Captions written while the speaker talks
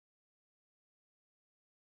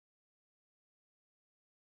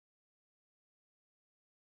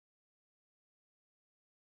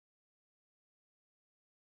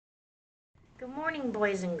Good morning,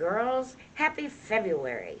 boys and girls. Happy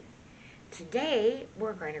February. Today,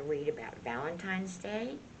 we're going to read about Valentine's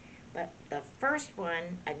Day, but the first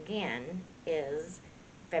one, again, is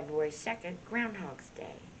February 2nd, Groundhog's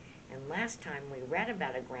Day. And last time we read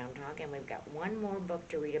about a groundhog, and we've got one more book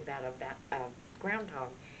to read about a groundhog,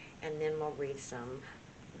 and then we'll read some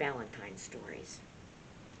Valentine stories.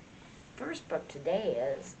 First book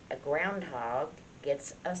today is A Groundhog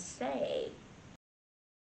Gets a Say.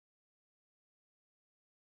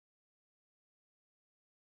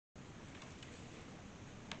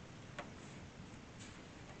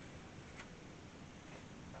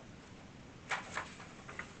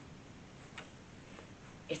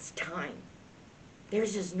 It's time.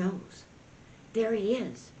 There's his nose. There he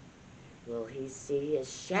is. Will he see his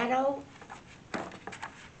shadow?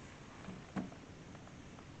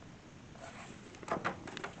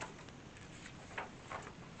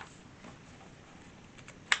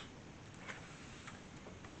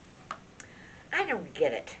 I don't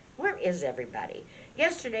get it. Where is everybody?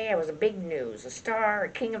 Yesterday I was a big news, a star, a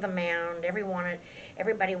king of the mound.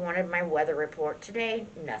 Everybody wanted my weather report. Today,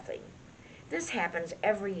 nothing. This happens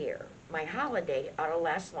every year. My holiday ought to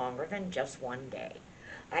last longer than just one day.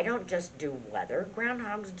 I don't just do weather.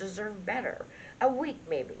 Groundhogs deserve better. A week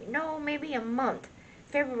maybe. No, maybe a month.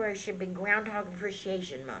 February should be Groundhog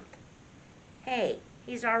Appreciation Month. Hey,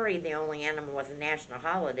 he's already the only animal with a national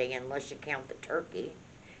holiday unless you count the turkey.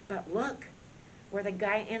 But look, where the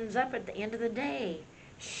guy ends up at the end of the day.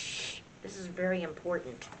 Shh, this is very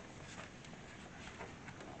important.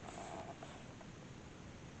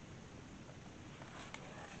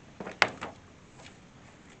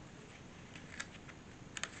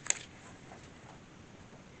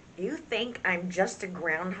 You think I'm just a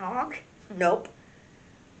groundhog? Nope.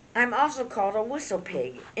 I'm also called a whistle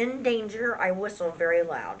pig. In danger, I whistle very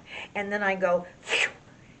loud. And then I go, phew,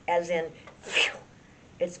 as in, phew.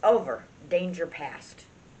 It's over. Danger past.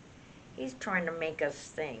 He's trying to make us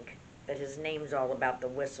think that his name's all about the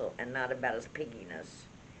whistle and not about his pigginess.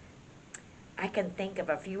 I can think of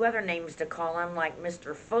a few other names to call him, like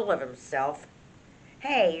Mr. Full of Himself.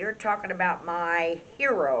 Hey, you're talking about my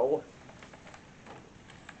hero.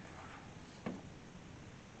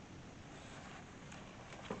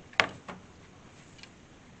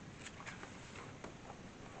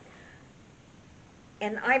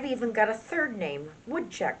 And I've even got a third name,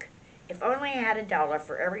 Woodchuck. If only I had $1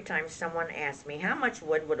 for every time someone asked me how much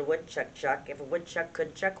wood would a woodchuck chuck if a woodchuck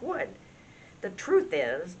could chuck wood. The truth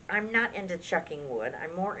is, I'm not into chucking wood.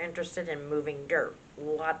 I'm more interested in moving dirt,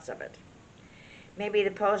 lots of it. Maybe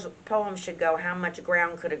the poem should go, how much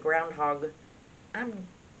ground could a groundhog... I'm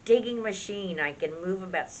digging a machine. I can move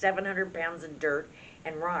about 700 pounds of dirt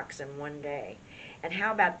and rocks in one day. And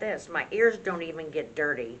how about this? My ears don't even get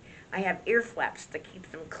dirty. I have ear flaps to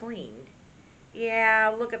keep them clean.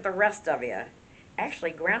 Yeah, look at the rest of you.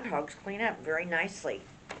 Actually, groundhogs clean up very nicely.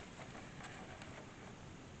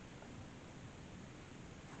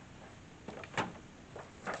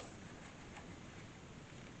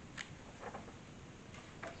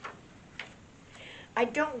 I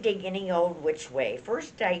don't dig any old which way.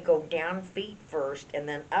 First I go down feet first, and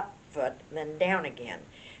then up foot, then down again.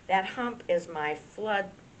 That hump is my flood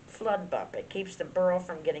bump. It keeps the burrow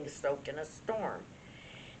from getting soaked in a storm.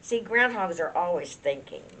 See, groundhogs are always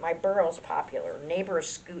thinking. My burrow's popular. Neighbors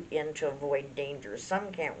scoot in to avoid danger.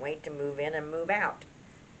 Some can't wait to move in and move out.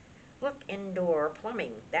 Look, indoor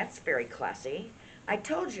plumbing. That's very classy. I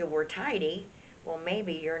told you we're tidy. Well,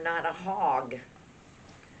 maybe you're not a hog.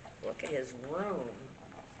 Look at his room.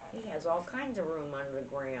 He has all kinds of room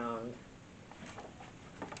underground.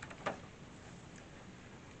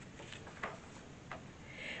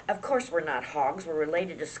 Of course we're not hogs. We're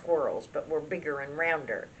related to squirrels, but we're bigger and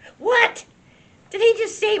rounder. What? Did he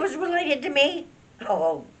just say he was related to me?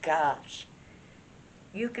 Oh, gosh.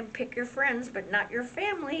 You can pick your friends, but not your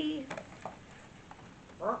family.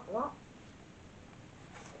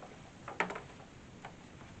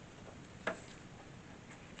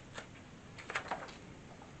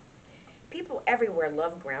 People everywhere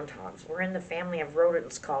love groundhogs. We're in the family of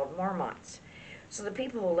rodents called marmots. So the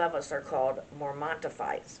people who love us are called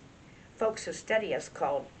mormontifies. Folks who study us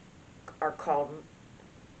are called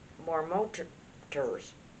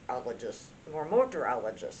mormotorologists,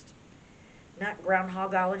 mormotorologists, not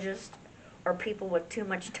groundhogologists, or people with too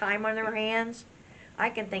much time on their hands. I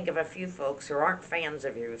can think of a few folks who aren't fans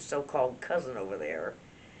of your so-called cousin over there.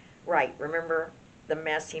 Right, remember the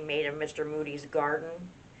mess he made of Mr. Moody's garden?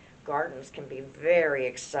 Gardens can be very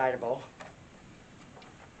excitable.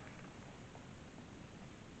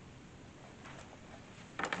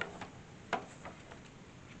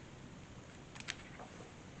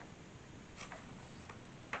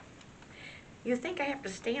 You think I have to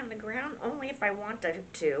stay on the ground? Only if I want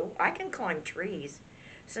to. I can climb trees.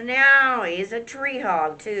 So now he's a tree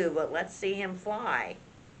hog too, but let's see him fly.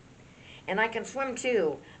 And I can swim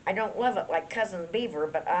too. I don't love it like Cousin Beaver,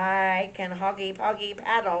 but I can hoggy poggy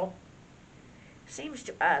paddle. Seems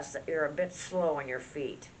to us that you're a bit slow on your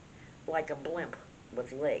feet, like a blimp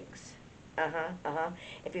with legs. Uh huh.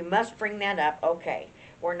 If you must bring that up, okay.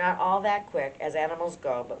 We're not all that quick as animals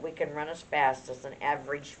go, but we can run as fast as an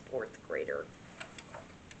average fourth grader.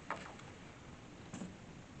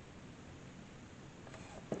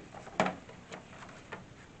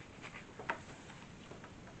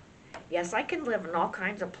 Yes, I can live in all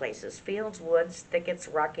kinds of places fields, woods, thickets,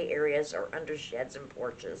 rocky areas, or under sheds and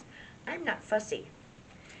porches. I'm not fussy.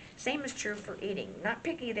 Same is true for eating. Not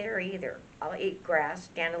picky there either. I'll eat grass,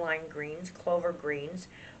 dandelion greens, clover greens,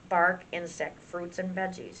 bark, insect, fruits, and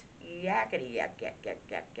veggies. Yakety yak yak yak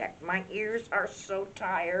yak yak. My ears are so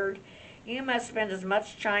tired. You must spend as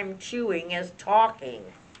much time chewing as talking.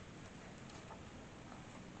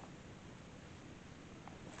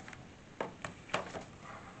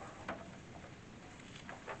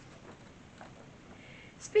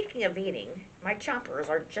 Speaking of eating, my chompers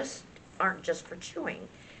aren't just for chewing.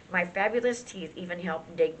 My fabulous teeth even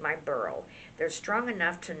help dig my burrow. They're strong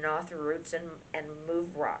enough to gnaw through roots and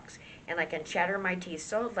move rocks, and I can chatter my teeth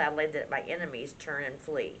so loudly that my enemies turn and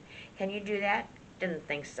flee. Can you do that? Didn't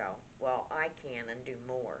think so. Well, I can and do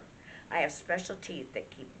more. I have special teeth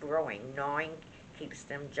that keep growing. Gnawing keeps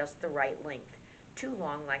them just the right length. Too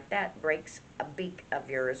long like that breaks a beak of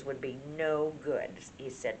yours would be no good, he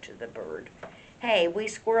said to the bird. Hey, we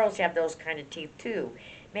squirrels have those kind of teeth too.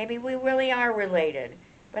 Maybe we really are related.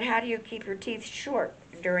 But how do you keep your teeth short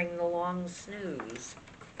during the long snooze?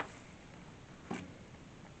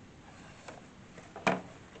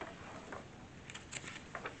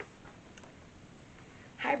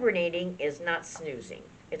 Hibernating is not snoozing.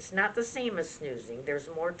 It's not the same as snoozing. There's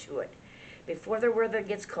more to it. Before the weather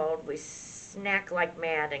gets cold, we snack like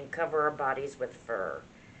mad and cover our bodies with fur.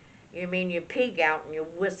 You mean you pig out and you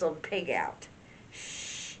whistled pig out?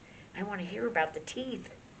 Shh, I want to hear about the teeth.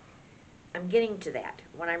 I'm getting to that.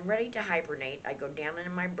 When I'm ready to hibernate, I go down into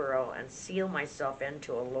my burrow and seal myself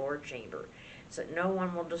into a lower chamber so that no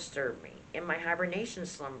one will disturb me. In my hibernation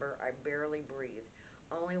slumber, I barely breathe,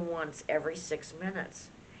 only once every 6 minutes.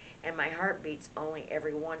 And my heart beats only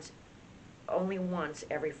once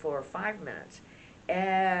every 4 or 5 minutes.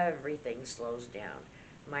 Everything slows down.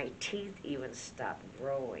 My teeth even stop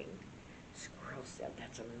growing. Squirrel said,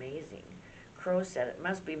 "That's amazing." Crow said, "It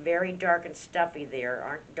must be very dark and stuffy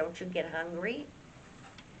there. Don't you get hungry?"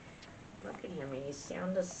 Look at him, he's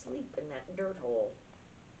sound asleep in that dirt hole.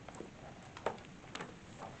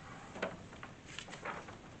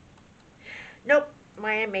 Nope,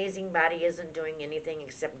 my amazing body isn't doing anything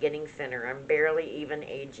except getting thinner. I'm barely even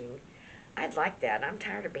aging. I'd like that. I'm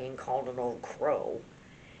tired of being called an old crow.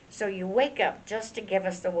 So you wake up just to give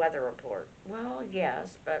us the weather report. Well,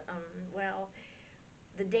 yes, but,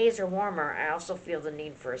 the days are warmer. I also feel the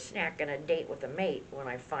need for a snack and a date with a mate. When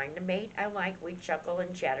I find a mate I like, we chuckle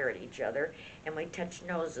and chatter at each other, and we touch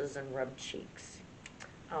noses and rub cheeks.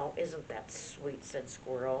 Oh, isn't that sweet, said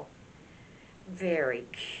Squirrel. Very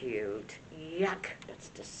cute. Yuck, that's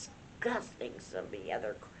disgusting, said the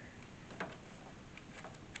other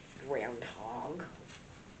groundhog.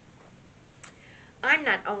 I'm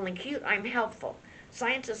not only cute, I'm helpful.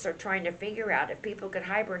 Scientists are trying to figure out if people could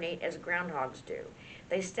hibernate as groundhogs do.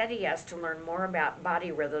 They study us to learn more about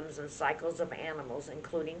body rhythms and cycles of animals,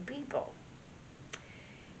 including people.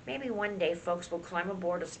 Maybe one day folks will climb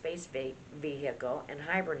aboard a space vehicle and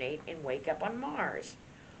hibernate and wake up on Mars.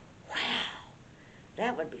 Wow,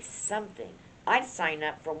 that would be something. I'd sign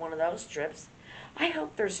up for one of those trips. I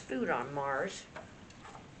hope there's food on Mars.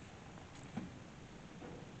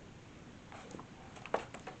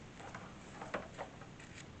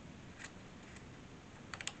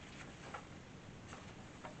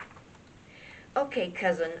 Okay,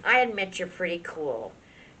 cousin, I admit you're pretty cool.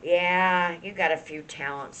 Yeah, you got a few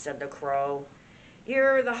talents, said the crow.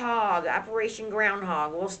 You're the hog, Operation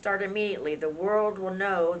Groundhog. We'll start immediately. The world will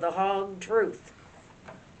know the hog truth.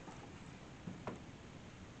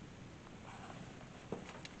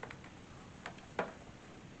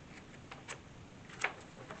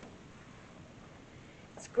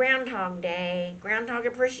 It's Groundhog Day, Groundhog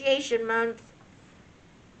Appreciation Month.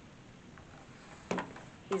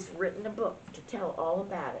 He's written a book to tell all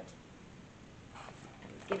about it.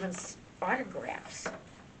 Given autographs.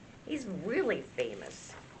 He's really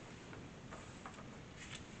famous.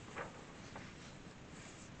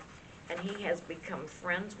 And he has become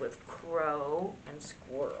friends with Crow and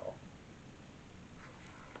Squirrel.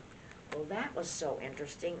 Well, that was so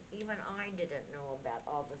interesting. Even I didn't know about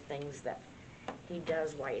all the things that he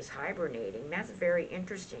does while he's hibernating. That's very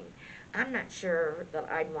interesting. I'm not sure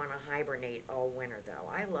that I'd want to hibernate all winter, though.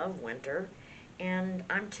 I love winter, and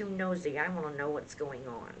I'm too nosy. I want to know what's going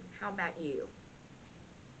on. How about you?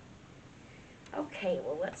 Okay,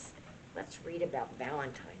 well let's read about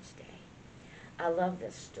Valentine's Day. I love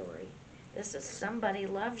this story. This is Somebody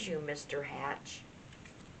Loves You, Mr. Hatch.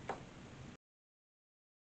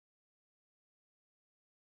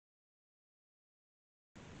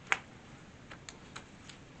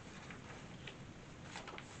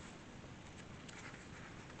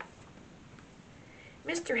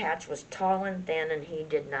 Mr. Hatch was tall and thin, and he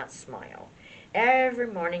did not smile. Every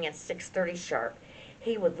morning at 6:30 sharp,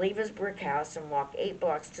 he would leave his brick house and walk 8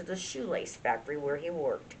 blocks to the shoelace factory where he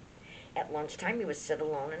worked. At lunchtime, he would sit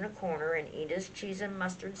alone in a corner and eat his cheese and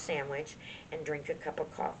mustard sandwich and drink a cup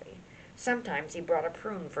of coffee. Sometimes he brought a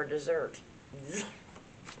prune for dessert.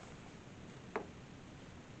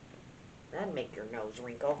 That'd make your nose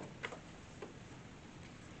wrinkle.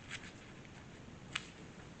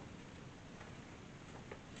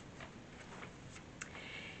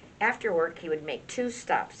 After work, he would make 2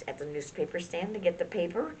 stops at the newspaper stand to get the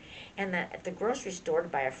paper, and at the grocery store to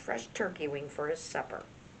buy a fresh turkey wing for his supper.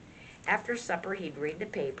 After supper, he'd read the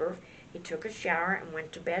paper, he took a shower, and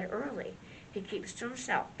went to bed early. He keeps to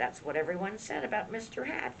himself. That's what everyone said about Mr.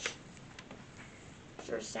 Hatch.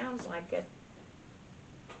 Sure sounds like it.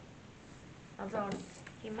 Although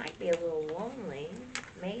he might be a little lonely,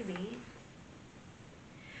 maybe.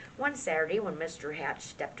 One Saturday, when Mr. Hatch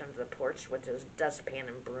stepped onto the porch with his dustpan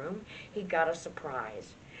and broom, he got a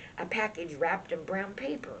surprise. A package wrapped in brown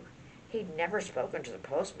paper. He'd never spoken to the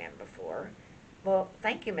postman before. Well,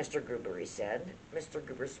 thank you, Mr. Gruber, he said. Mr.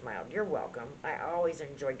 Gruber smiled. You're welcome. I always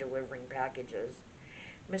enjoy delivering packages.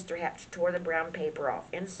 Mr. Hatch tore the brown paper off.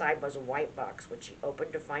 Inside was a white box, which he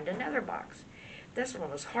opened to find another box. This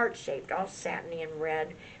one was heart-shaped, all satiny and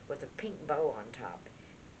red, with a pink bow on top.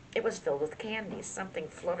 It was filled with candy. Something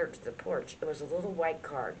fluttered to the porch. It was a little white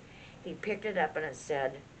card. He picked it up and it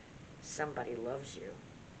said, Somebody loves you.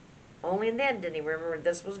 Only then did he remember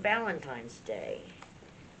this was Valentine's Day.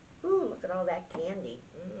 Ooh, look at all that candy.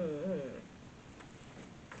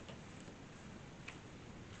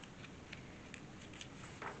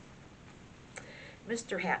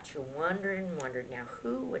 Mr. Hatch wondered and wondered, now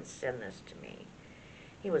who would send this to me?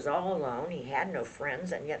 He was all alone. He had no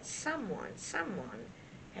friends, and yet someone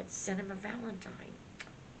had sent him a valentine.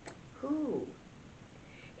 Who?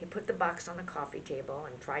 He put the box on the coffee table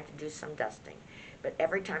and tried to do some dusting, but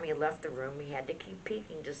every time he left the room, he had to keep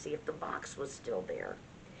peeking to see if the box was still there.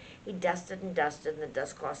 He dusted and dusted, and the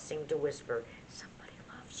dust cloth seemed to whisper, Somebody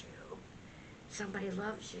loves you. Somebody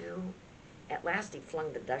loves you. At last he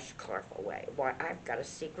flung the dust cloth away. Why, I've got a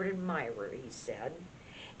secret admirer, he said.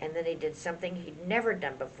 And then he did something he'd never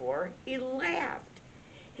done before. He laughed.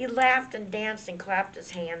 He laughed and danced and clapped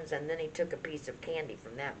his hands, and then he took a piece of candy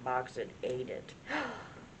from that box and ate it.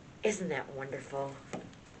 Isn't that wonderful?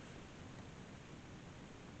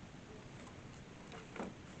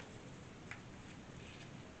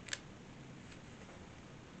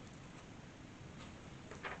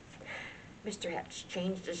 Mr. Hatch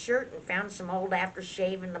changed his shirt and found some old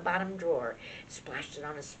aftershave in the bottom drawer, splashed it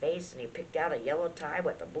on his face, and he picked out a yellow tie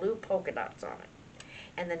with the blue polka dots on it.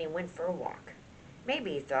 And then he went for a walk.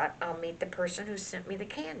 Maybe, he thought, I'll meet the person who sent me the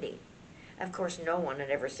candy. Of course, no one had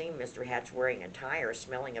ever seen Mr. Hatch wearing a tie or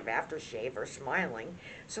smelling of aftershave or smiling,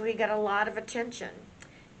 so he got a lot of attention.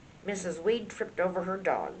 Mrs. Weed tripped over her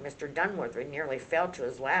dog. Mr. Dunworthy nearly fell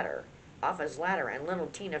to off his ladder, and little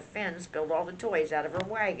Tina Finn spilled all the toys out of her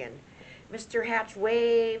wagon. Mr. Hatch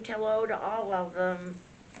waved hello to all of them.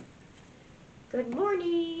 Good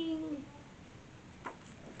morning.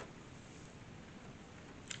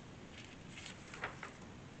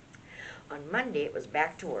 On Monday, it was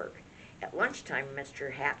back to work. At lunchtime,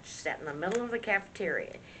 Mr. Hatch sat in the middle of the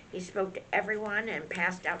cafeteria. He spoke to everyone and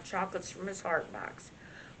passed out chocolates from his heart box.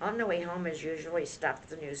 On the way home, as usual, he stopped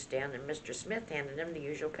at the newsstand, and Mr. Smith handed him the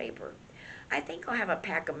usual paper. I think I'll have a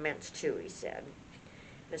pack of mints, too, he said.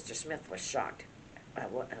 Mr. Smith was shocked.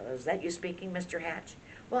 Was that you speaking, Mr. Hatch?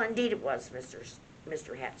 Well, indeed it was,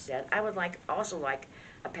 Mr. Hatch said. I would also like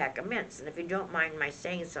a pack of mints, and if you don't mind my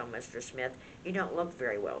saying so, Mr. Smith, you don't look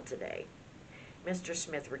very well today. Mr.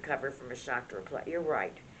 Smith recovered from a shock to reply, You're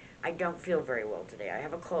right. I don't feel very well today. I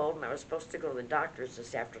have a cold, and I was supposed to go to the doctor's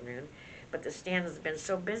this afternoon, but the stand has been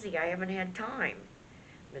so busy I haven't had time.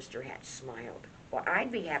 Mr. Hatch smiled. Well,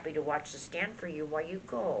 I'd be happy to watch the stand for you while you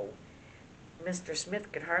go. Mr.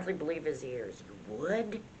 Smith could hardly believe his ears. You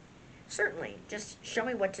would? Certainly. Just show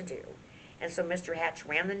me what to do. And so Mr. Hatch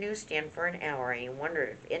ran the newsstand for an hour, and he wondered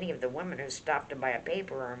if any of the women who stopped to buy a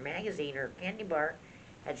paper or a magazine or a candy bar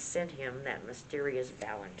had sent him that mysterious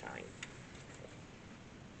Valentine.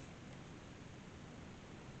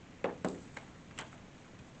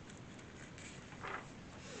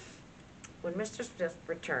 When Mr. Smith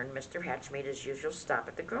returned, Mr. Hatch made his usual stop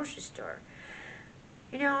at the grocery store.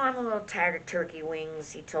 You know, I'm a little tired of turkey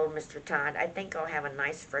wings, he told Mr. Todd. I think I'll have a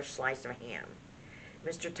nice fresh slice of ham.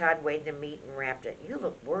 Mr. Todd weighed the meat and wrapped it. You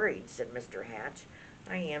look worried, said Mr. Hatch.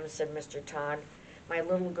 I am, said Mr. Todd. My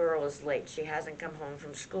little girl is late. She hasn't come home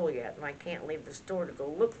from school yet, and I can't leave the store to go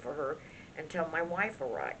look for her until my wife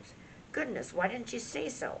arrives. Goodness, why didn't you say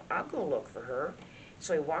so? I'll go look for her.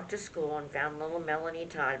 So he walked to school and found little Melanie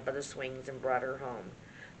Todd by the swings and brought her home.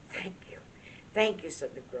 Thank you. Thank you,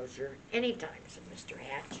 said the grocer. Any time, said Mr.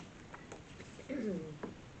 Hatch.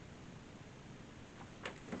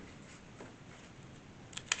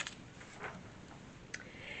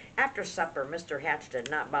 After supper, Mr. Hatch did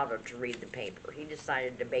not bother to read the paper. He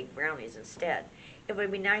decided to bake brownies instead. It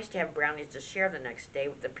would be nice to have brownies to share the next day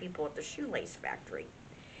with the people at the shoelace factory.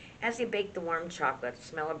 As he baked the warm chocolate, the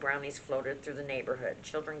smell of brownies floated through the neighborhood.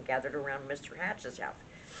 Children gathered around Mr. Hatch's house,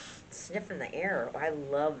 sniffing the air. I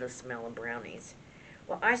love the smell of brownies.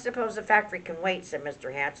 Well, I suppose the factory can wait, said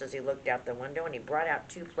Mr. Hatch as he looked out the window, and he brought out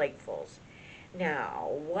 2 platefuls.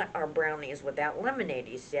 Now, what are brownies without lemonade,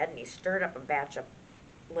 he said, and he stirred up a batch of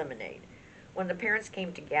lemonade. When the parents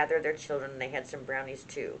came to gather their children, they had some brownies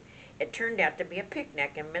too. It turned out to be a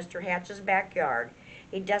picnic in Mr. Hatch's backyard.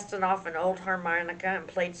 He dusted off an old harmonica and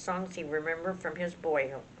played songs he remembered from his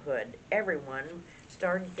boyhood. Everyone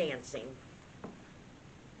started dancing.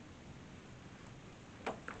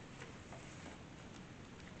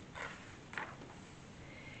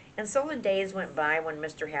 And so the days went by. When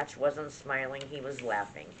Mr. Hatch wasn't smiling, he was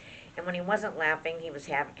laughing. And when he wasn't laughing, he was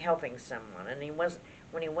helping someone. And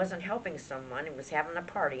when he wasn't helping someone, he was having a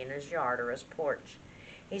party in his yard or his porch.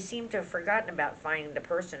 He seemed to have forgotten about finding the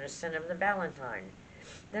person who sent him the Valentine.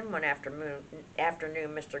 Then one afternoon,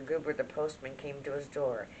 Mr. Goober, the postman, came to his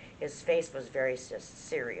door. His face was very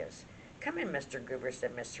serious. Come in, Mr. Goober,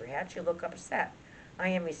 said Mr. Hatch. You look upset. I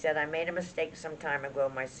am, he said. I made a mistake some time ago.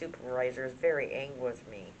 My supervisor is very angry with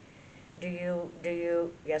me.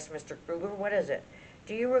 Yes, Mr. Gruber, what is it?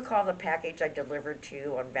 Do you recall the package I delivered to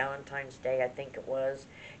you on Valentine's Day, I think it was?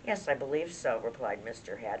 Yes, I believe so, replied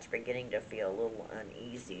Mr. Hatch, beginning to feel a little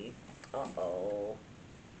uneasy. Uh-oh.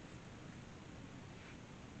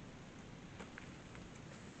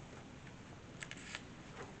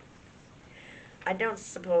 I don't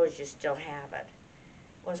suppose you still have it.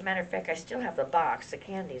 Well, as a matter of fact, I still have the box. The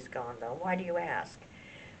candy's gone, though. Why do you ask?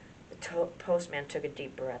 The postman took a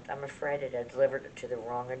deep breath. I'm afraid it had delivered it to the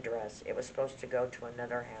wrong address. It was supposed to go to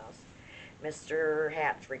another house. Mr.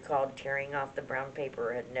 Hatch recalled tearing off the brown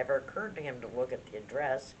paper. It had never occurred to him to look at the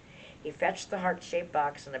address. He fetched the heart-shaped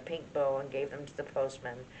box and a pink bow and gave them to the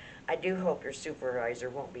postman. I do hope your supervisor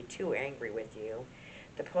won't be too angry with you.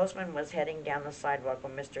 The postman was heading down the sidewalk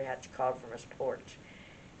when Mr. Hatch called from his porch.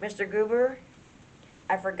 Mr. Goober,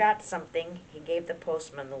 I forgot something. He gave the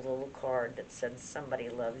postman the little card that said, somebody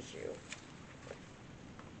loves you.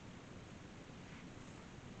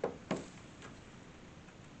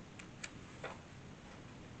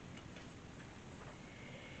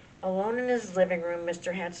 Alone in his living room,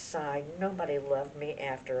 Mr. Hatch sighed. Nobody loved me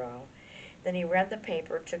after all. Then he read the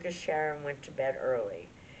paper, took a shower, and went to bed early.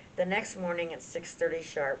 The next morning at 6:30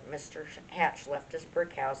 sharp, Mr. Hatch left his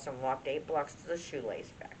brick house and walked 8 blocks to the shoelace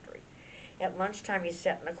factory. At lunchtime, he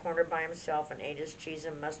sat in a corner by himself and ate his cheese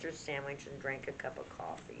and mustard sandwich and drank a cup of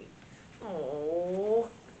coffee. Oh.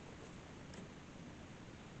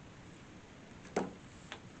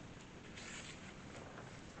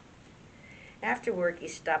 After work, he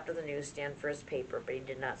stopped at the newsstand for his paper, but he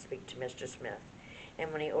did not speak to Mr. Smith.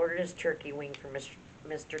 And when he ordered his turkey wing for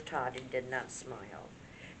Mr. Todd, he did not smile.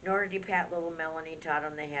 Nor did he pat little Melanie Todd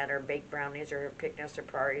on the head, or bake brownies, or picnics, or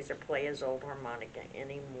parties, or play his old harmonica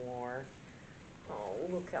anymore. Oh,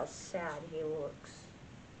 look how sad he looks.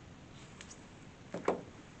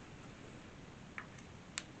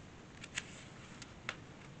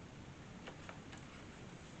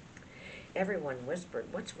 Everyone whispered,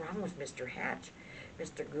 what's wrong with Mr. Hatch?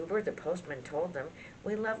 Mr. Goober, the postman, told them.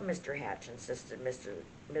 We love Mr. Hatch, insisted Mr.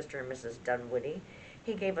 and Mrs. Dunwoody.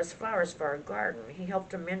 He gave us flowers for our garden. He helped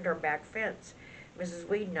to mend our back fence. Mrs.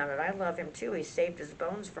 Weed nodded. I love him, too. He saved his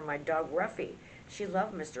bones for my dog, Ruffy. She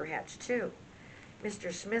loved Mr. Hatch, too.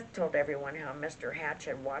 Mr. Smith told everyone how Mr. Hatch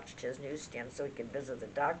had watched his newsstand so he could visit the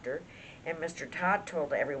doctor, and Mr. Todd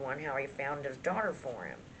told everyone how he found his daughter for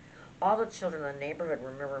him. All the children in the neighborhood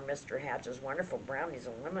remember Mr. Hatch's wonderful brownies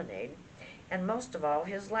and lemonade. and most of all,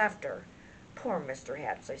 his laughter. Poor Mr.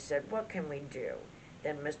 Hatch, I said, what can we do?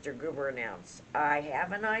 Then Mr. Goober announced, I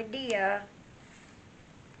have an idea.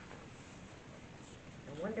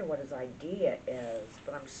 I wonder what his idea is,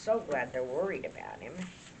 but I'm so glad they're worried about him.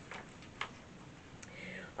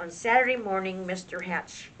 On Saturday morning, Mr.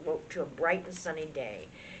 Hatch woke to a bright and sunny day.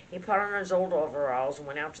 He put on his old overalls and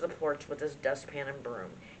went out to the porch with his dustpan and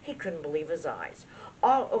broom. He couldn't believe his eyes.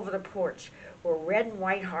 All over the porch were red and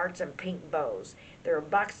white hearts and pink bows. There were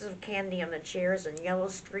boxes of candy on the chairs and yellow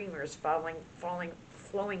streamers flowing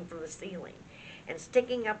from the ceiling. And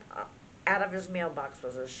sticking up out of his mailbox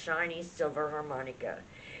was a shiny silver harmonica.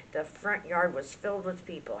 The front yard was filled with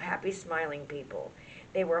people, happy, smiling people.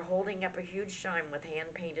 They were holding up a huge sign with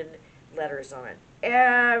hand-painted letters on it.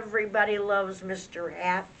 Everybody loves Mr.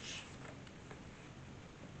 Hatch.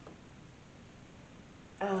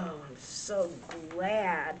 Oh, I'm so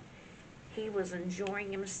glad he was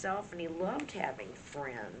enjoying himself and he loved having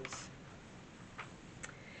friends.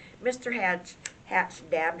 Mr. Hatch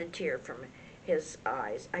dabbed a tear from his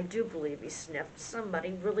eyes. I do believe, he sniffed,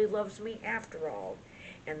 somebody really loves me after all.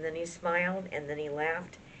 And then he smiled, and then he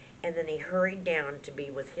laughed, and then he hurried down to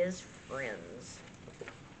be with his friends.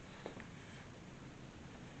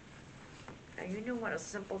 Now, you know what a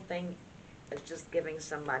simple thing is just giving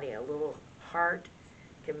somebody a little heart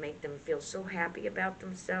can make them feel so happy about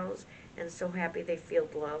themselves and so happy they feel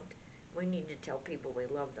loved. We need to tell people we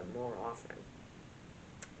love them more often.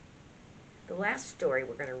 The last story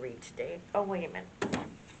we're going to read today. Oh, wait a minute.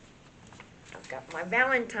 I've got my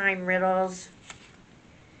Valentine riddles.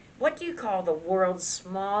 What do you call the world's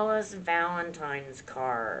smallest Valentine's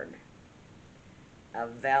card? A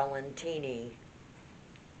Valentini.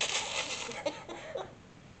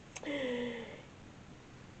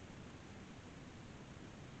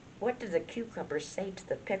 What did the cucumber say to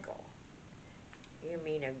the pickle? You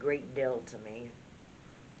mean a great deal to me.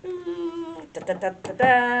 Da, da, da, da,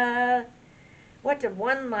 da. What did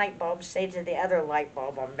one light bulb say to the other light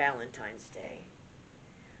bulb on Valentine's Day?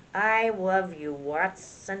 I love you,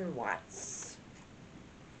 Watts and Watts.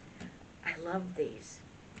 I love these.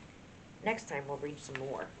 Next time we'll read some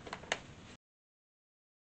more.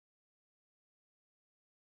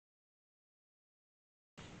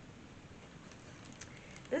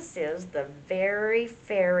 This is The Very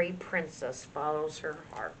Fairy Princess Follows Her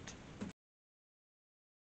Heart.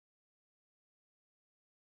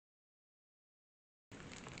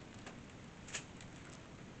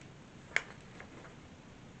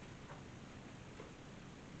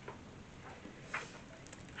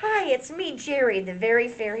 Hi, it's me, Jerry, the Very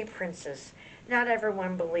Fairy Princess. Not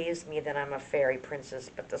everyone believes me that I'm a fairy princess,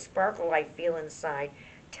 but the sparkle I feel inside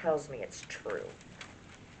tells me it's true.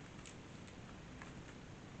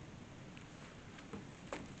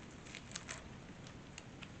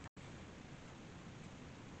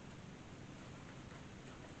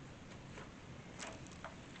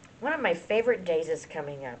 One of my favorite days is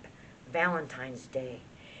coming up, Valentine's Day.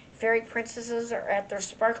 Fairy princesses are at their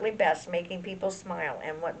sparkly best, making people smile,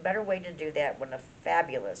 and what better way to do that than a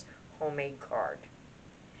fabulous homemade card.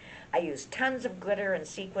 I use tons of glitter and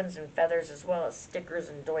sequins and feathers, as well as stickers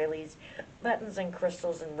and doilies, buttons and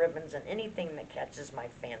crystals and ribbons, and anything that catches my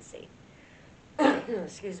fancy.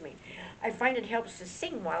 Excuse me. I find it helps to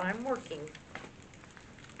sing while I'm working.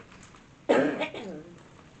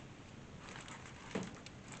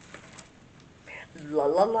 La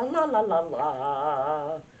la la la la la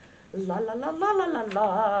la. La la la la la la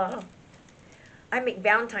la. I make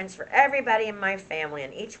Valentines for everybody in my family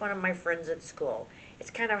and each one of my friends at school. It's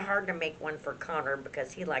kind of hard to make one for Connor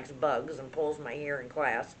because he likes bugs and pulls my hair in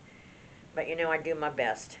class. But you know, I do my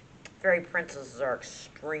best. Fairy princesses are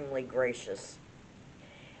extremely gracious.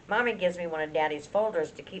 Mommy gives me one of Daddy's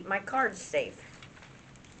folders to keep my cards safe.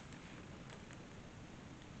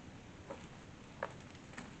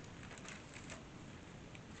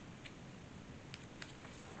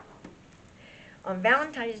 On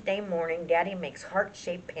Valentine's Day morning, Daddy makes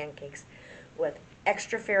heart-shaped pancakes with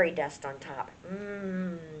extra fairy dust on top.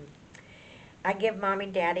 I give Mommy,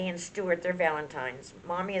 Daddy, and Stuart their Valentines.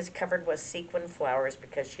 Mommy is covered with sequin flowers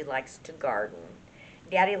because she likes to garden.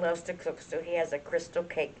 Daddy loves to cook, so he has a crystal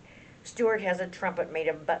cake. Stuart has a trumpet made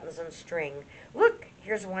of buttons and string. Look,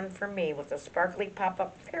 here's one for me with a sparkly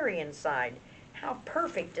pop-up fairy inside. How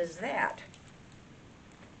perfect is that?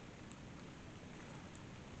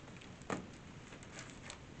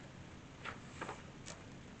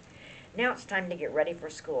 Now it's time to get ready for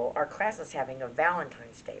school. Our class is having a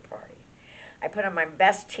Valentine's Day party. I put on my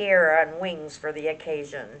best tiara and wings for the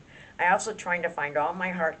occasion. I also trying to find all my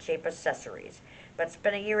heart-shaped accessories, but it's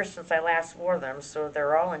been a year since I last wore them, so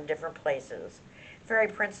they're all in different places. Fairy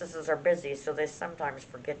princesses are busy, so they sometimes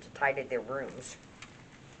forget to tidy their rooms.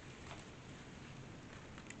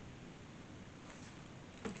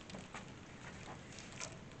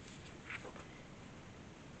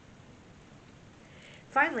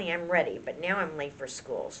 Finally, I'm ready, but now I'm late for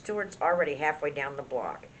school. Stuart's already halfway down the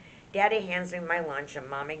block. Daddy hands me my lunch, and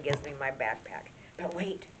Mommy gives me my backpack. But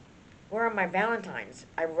wait, where are my Valentines?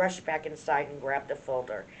 I rush back inside and grab the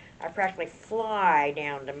folder. I practically fly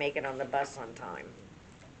down to make it on the bus on time.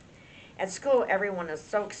 At school, everyone is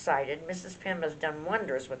so excited. Mrs. Pym has done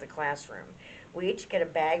wonders with the classroom. We each get a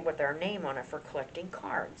bag with our name on it for collecting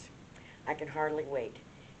cards. I can hardly wait.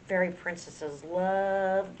 Fairy princesses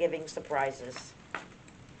love giving surprises.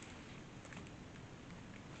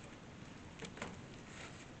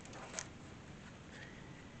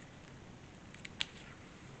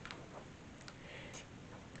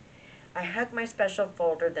 I hug my special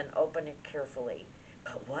folder, then open it carefully.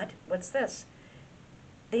 But what? What's this?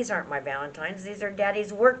 These aren't my Valentines. These are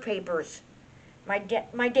Daddy's work papers. My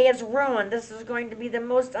day is ruined. This is going to be the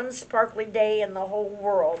most unsparkly day in the whole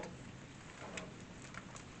world.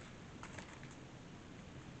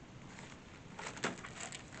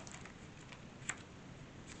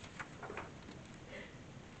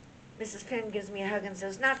 Mrs. Penn gives me a hug and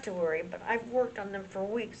says, "Not to worry, but I've worked on them for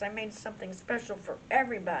weeks. I made something special for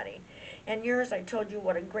everybody. And yours, I told you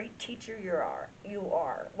what a great teacher you are. You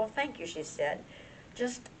are." "Well, thank you," she said. You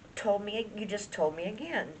just told me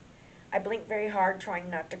again." I blinked very hard, trying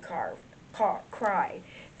not to cry.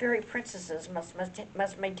 Fairy princesses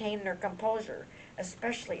must maintain their composure,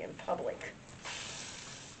 especially in public.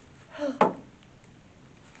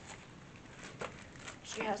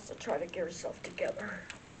 She has to try to get herself together.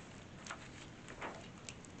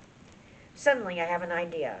 Suddenly, I have an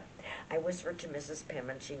idea. I whisper to Mrs. Pym,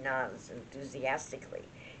 and she nods enthusiastically.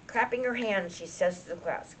 Clapping her hands, she says to the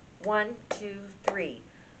class, "1, 2, 3.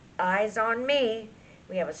 Eyes on me."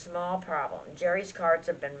 We have a small problem. Jerry's cards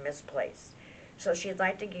have been misplaced. So she'd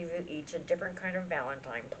like to give you each a different kind of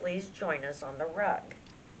Valentine. Please join us on the rug.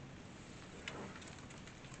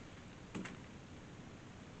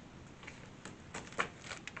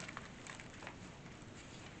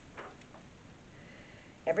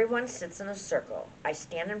 Everyone sits in a circle. I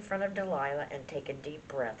stand in front of Delilah and take a deep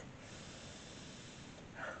breath.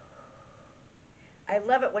 "I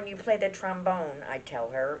love it when you play the trombone," I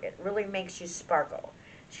tell her. "It really makes you sparkle."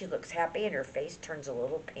 She looks happy and her face turns a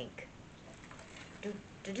little pink. Do,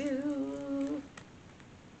 do, do.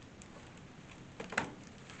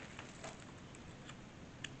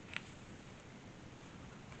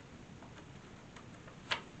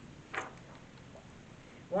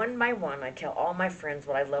 One by one, I tell all my friends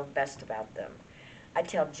what I love best about them. I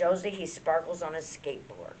tell Josie he sparkles on his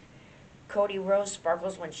skateboard. Cody Rose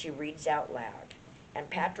sparkles when she reads out loud. And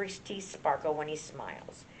Patrick's teeth sparkle when he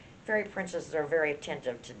smiles. Fairy princesses are very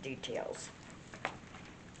attentive to details.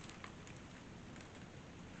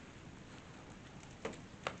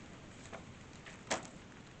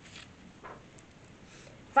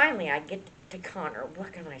 Finally, I get to Connor.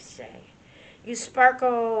 What can I say? "You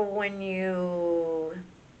sparkle when you..."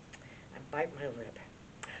 I bite my lip.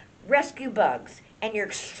 "Rescue bugs, and you're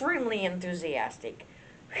extremely enthusiastic."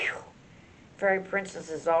 Whew. Fairy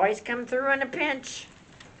princesses always come through in a pinch.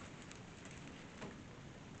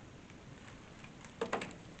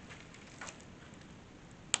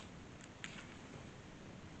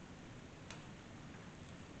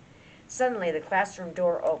 Suddenly, the classroom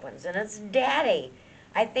door opens, and it's Daddy.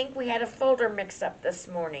 "I think we had a folder mix-up this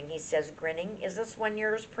morning," he says, grinning. "Is this one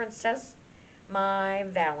yours, Princess?" My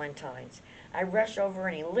Valentines. I rush over,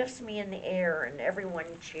 and he lifts me in the air, and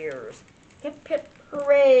everyone cheers. Hip, hip,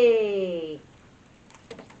 hooray!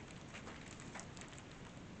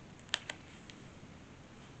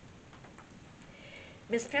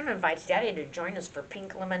 Miss Pym invites Daddy to join us for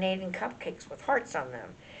pink lemonade and cupcakes with hearts on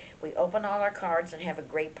them. We open all our cards and have a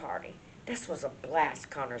great party. "This was a blast,"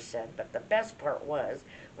 Connor said, "but the best part was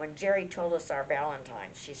when Jerry told us our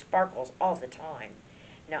Valentines. She sparkles all the time."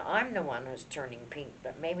 Now, I'm the one who's turning pink,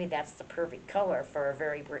 but maybe that's the perfect color for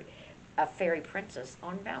a fairy princess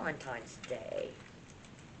on Valentine's Day.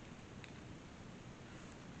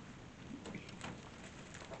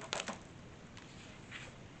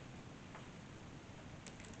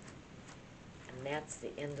 And that's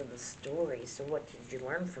the end of the story. So what did you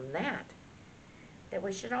learn from that? That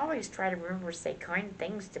we should always try to remember to say kind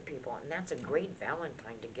things to people, and that's a great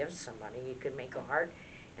Valentine to give somebody. You could make a heart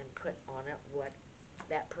and put on it what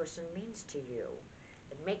that person means to you.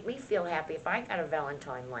 It'd make me feel happy if I got a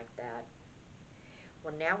Valentine like that.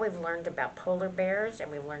 Well, now we've learned about polar bears, and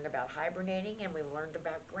we've learned about hibernating, and we've learned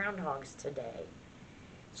about groundhogs today.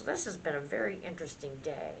 So this has been a very interesting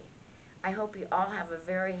day. I hope you all have a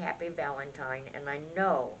very happy Valentine, and I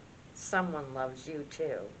know someone loves you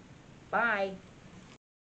too. Bye.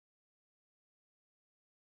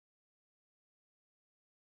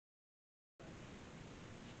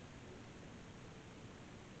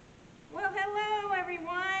 Well, hello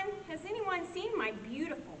everyone. Has anyone seen my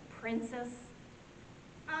beautiful princess?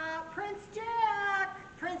 Prince Jack!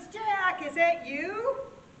 Prince Jack, is that you?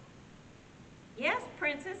 Yes,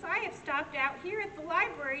 princess, I have stopped out here at the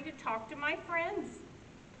library to talk to my friends.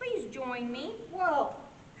 Please join me. Well,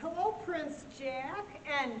 hello, Prince Jack,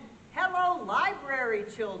 and hello, library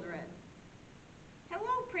children.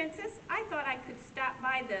 Hello, princess. I thought I could stop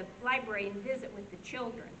by the library and visit with the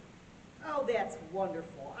children. Oh, that's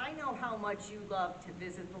wonderful. I know how much you love to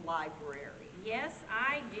visit the library. Yes,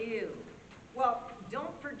 I do. Well,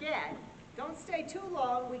 don't forget, don't stay too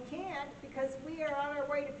long. We can't because we are on our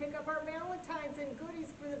way to pick up our Valentines and goodies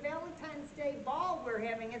for the Valentine's Day ball we're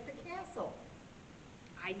having at the castle.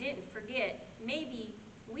 I didn't forget. Maybe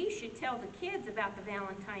we should tell the kids about the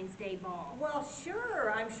Valentine's Day ball. Well,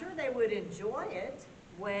 sure. I'm sure they would enjoy it.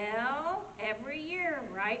 Well, every year,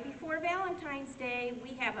 right before Valentine's Day,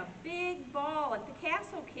 we have a big ball at the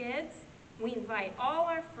castle, kids. We invite all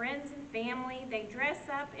our friends and family. They dress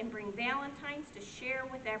up and bring Valentines to share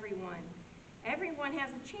with everyone. Everyone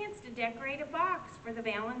has a chance to decorate a box for their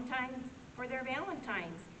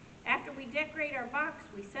Valentines. After we decorate our box,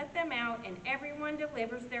 we set them out and everyone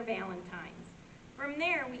delivers their Valentines. From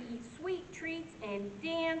there, we eat sweet treats and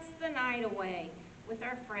dance the night away with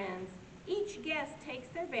our friends. Each guest takes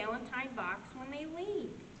their Valentine box when they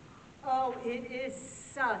leave. Oh, it is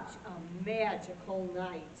such a magical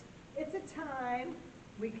night. It's a time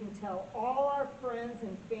we can tell all our friends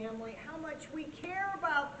and family how much we care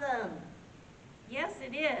about them. Yes,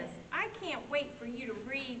 it is. I can't wait for you to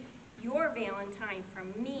read your Valentine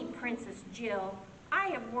from me, Princess Jill. I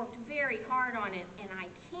have worked very hard on it, and I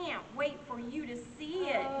can't wait for you to see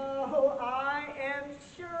it. Oh, I am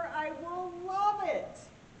sure I will love it.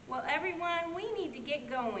 Well, everyone, we need to get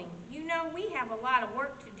going. You know, we have a lot of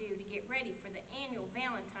work to do to get ready for the annual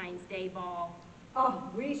Valentine's Day ball. Oh,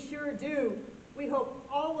 we sure do. We hope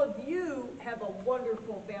all of you have a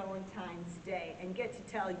wonderful Valentine's Day and get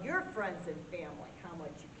to tell your friends and family how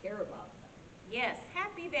much you care about them. Yes,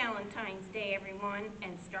 happy Valentine's Day, everyone,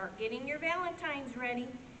 and start getting your Valentines ready.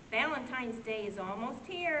 Valentine's Day is almost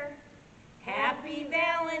here. Happy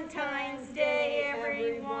Valentine's Day,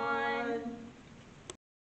 everyone.